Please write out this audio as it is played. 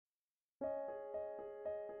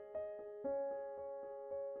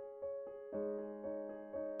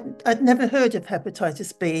I'd never heard of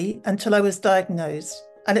hepatitis B until I was diagnosed,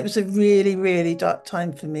 and it was a really, really dark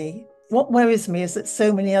time for me. What worries me is that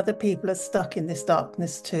so many other people are stuck in this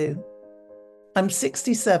darkness too. I'm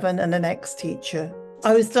 67 and an ex-teacher.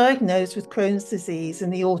 I was diagnosed with Crohn's disease in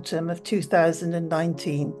the autumn of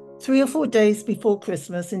 2019. 3 or 4 days before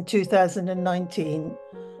Christmas in 2019,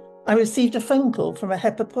 I received a phone call from a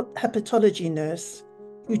hepatology nurse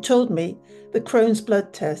who told me the Crohn's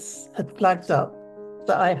blood tests had flagged up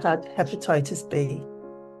that I had hepatitis B.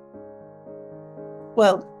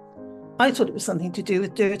 Well, I thought it was something to do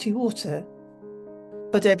with dirty water,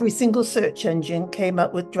 but every single search engine came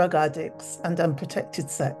up with drug addicts and unprotected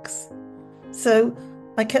sex. So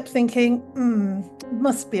I kept thinking, it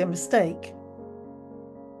must be a mistake.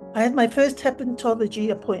 I had my first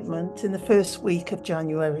hepatology appointment in the first week of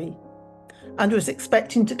January and was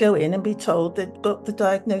expecting to go in and be told they'd got the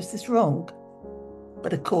diagnosis wrong.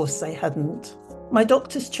 But of course they hadn't. My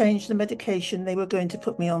doctors changed the medication they were going to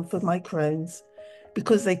put me on for my Crohn's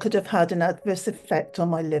because they could have had an adverse effect on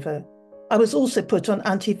my liver. I was also put on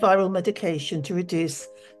antiviral medication to reduce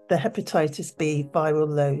the hepatitis B viral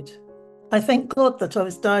load. I thank God that I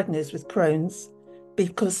was diagnosed with Crohn's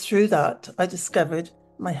because through that I discovered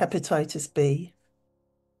my hepatitis B.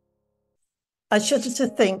 I shudder to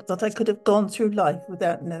think that I could have gone through life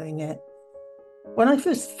without knowing it. When I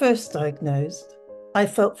was first diagnosed, I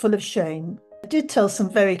felt full of shame. I did tell some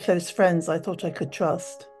very close friends I thought I could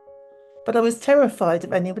trust, but I was terrified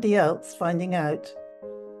of anybody else finding out,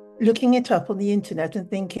 looking it up on the internet and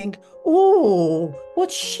thinking, oh,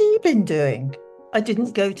 what's she been doing? I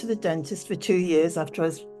didn't go to the dentist for 2 years after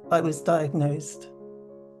I was diagnosed.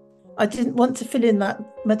 I didn't want to fill in that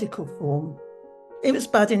medical form. It was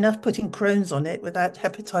bad enough putting Crohn's on it without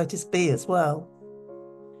hepatitis B as well.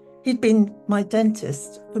 He'd been my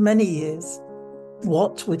dentist for many years.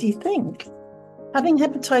 What would he think? Having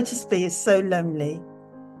hepatitis B is so lonely,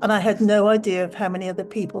 and I had no idea of how many other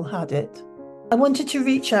people had it. I wanted to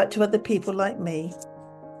reach out to other people like me,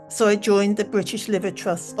 so I joined the British Liver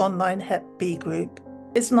Trust's online Hep B group.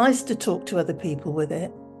 It's nice to talk to other people with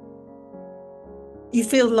it. You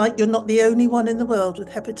feel like you're not the only one in the world with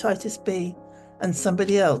hepatitis B and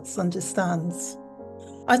somebody else understands.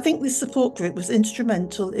 I think this support group was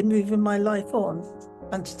instrumental in moving my life on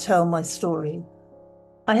and to tell my story.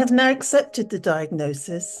 I have now accepted the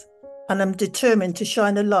diagnosis and am determined to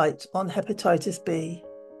shine a light on hepatitis B.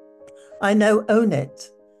 I now own it.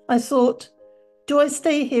 I thought, do I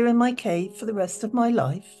stay here in my cave for the rest of my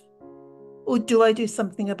life? Or do I do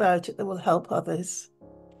something about it that will help others?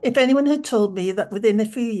 If anyone had told me that within a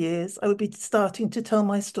few years I would be starting to tell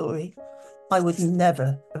my story, I would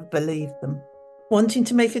never have believed them. Wanting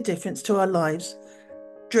to make a difference to our lives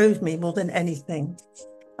drove me more than anything.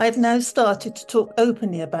 I have now started to talk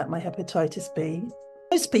openly about my hepatitis B.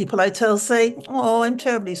 Most people I tell say, oh, I'm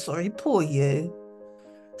terribly sorry, poor you.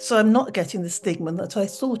 So I'm not getting the stigma that I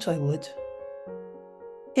thought I would.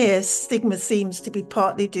 Here, stigma seems to be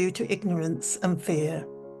partly due to ignorance and fear,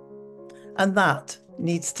 and that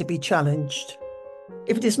needs to be challenged.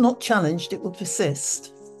 If it is not challenged, it will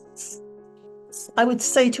persist. I would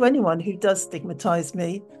say to anyone who does stigmatise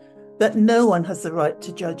me that no one has the right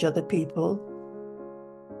to judge other people.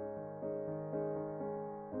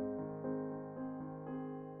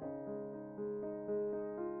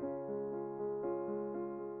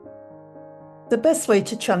 The best way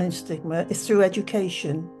to challenge stigma is through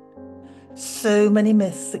education. So many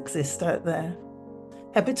myths exist out there.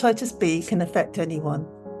 Hepatitis B can affect anyone.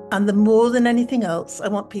 And the more than anything else, I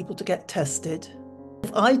want people to get tested.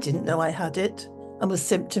 If I didn't know I had it and was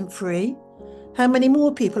symptom-free, how many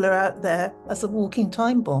more people are out there as a walking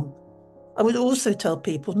time bomb? I would also tell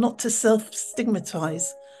people not to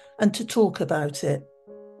self-stigmatise and to talk about it.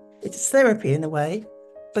 It's therapy in a way,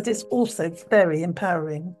 but it's also very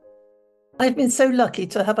empowering. I've been so lucky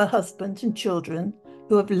to have a husband and children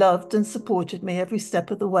who have loved and supported me every step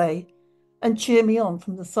of the way and cheer me on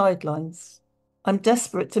from the sidelines. I'm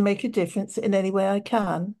desperate to make a difference in any way I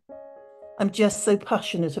can. I'm just so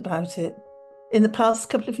passionate about it. In the past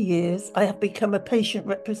couple of years, I have become a patient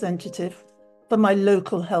representative for my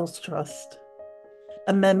local health trust,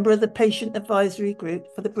 a member of the patient advisory group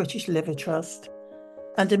for the British Liver Trust,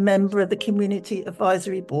 and a member of the community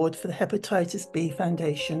advisory board for the Hepatitis B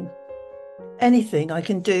Foundation. Anything I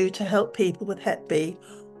can do to help people with Hep B,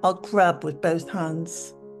 I'll grab with both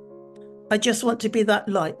hands. I just want to be that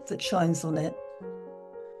light that shines on it.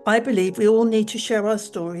 I believe we all need to share our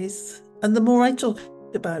stories, and the more I talk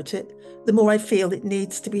about it, the more I feel it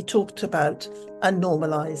needs to be talked about and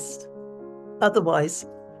normalised. Otherwise,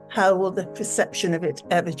 how will the perception of it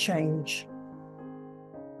ever change?